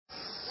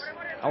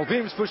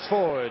Alvim's pushed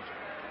forward.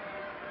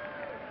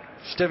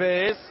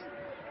 Steves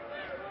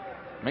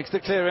makes the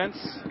clearance.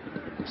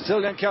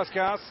 Still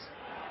Jankowskis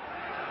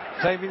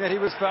claiming that he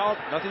was fouled.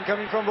 Nothing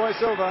coming from Roy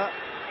Silva.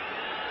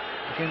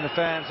 Again, the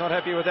fans not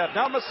happy with that.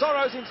 Now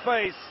Masoro's in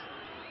space.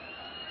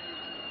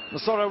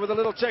 Masoro with a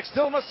little check.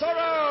 Still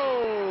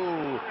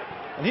Masoro!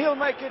 And he'll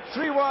make it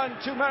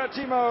 3-1 to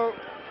Maritimo.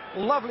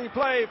 Lovely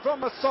play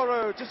from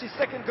Masoro. Just his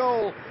second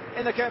goal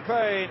in the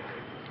campaign.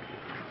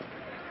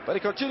 But he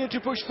continued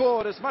to push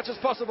forward as much as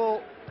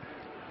possible.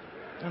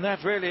 And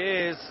that really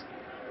is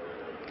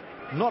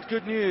not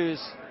good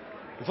news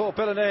for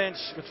Belém,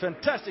 but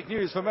fantastic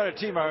news for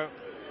Maritimo.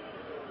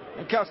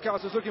 And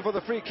Kauskas was looking for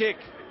the free kick.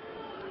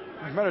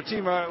 And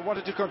Maritimo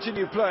wanted to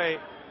continue play.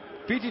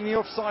 Beating the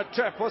offside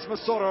trap was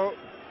Masoro.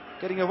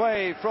 Getting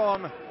away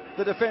from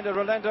the defender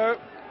Rolando.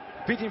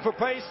 Beating for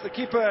pace. The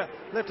keeper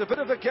left a bit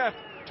of a gap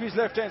to his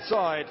left-hand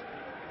side.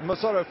 And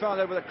Masoro found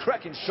that with a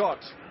cracking shot.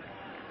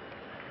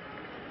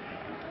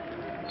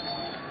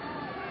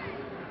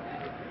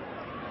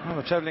 Well,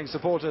 the travelling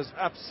supporters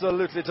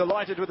absolutely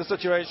delighted with the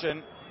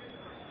situation.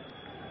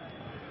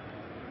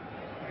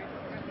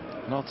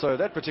 Not so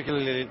that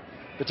particular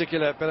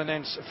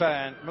Belém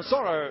fan.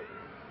 Masoro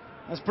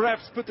has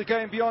perhaps put the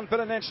game beyond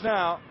Belém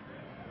now.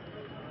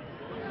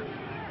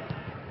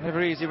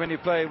 Never easy when you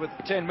play with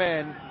 10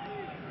 men.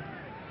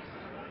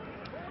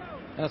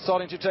 And it's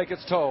starting to take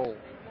its toll.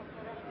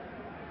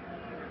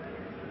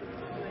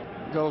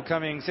 Goal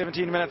coming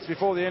 17 minutes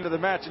before the end of the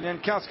match, and then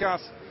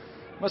Kauskas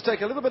must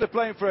take a little bit of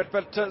blame for it,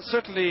 but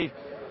certainly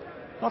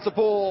not the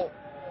ball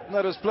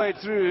that was played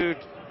through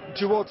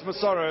towards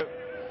Masoro.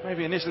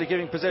 Maybe initially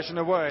giving possession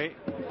away,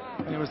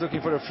 and he was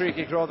looking for a free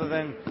kick rather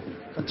than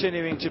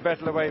continuing to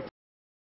battle away.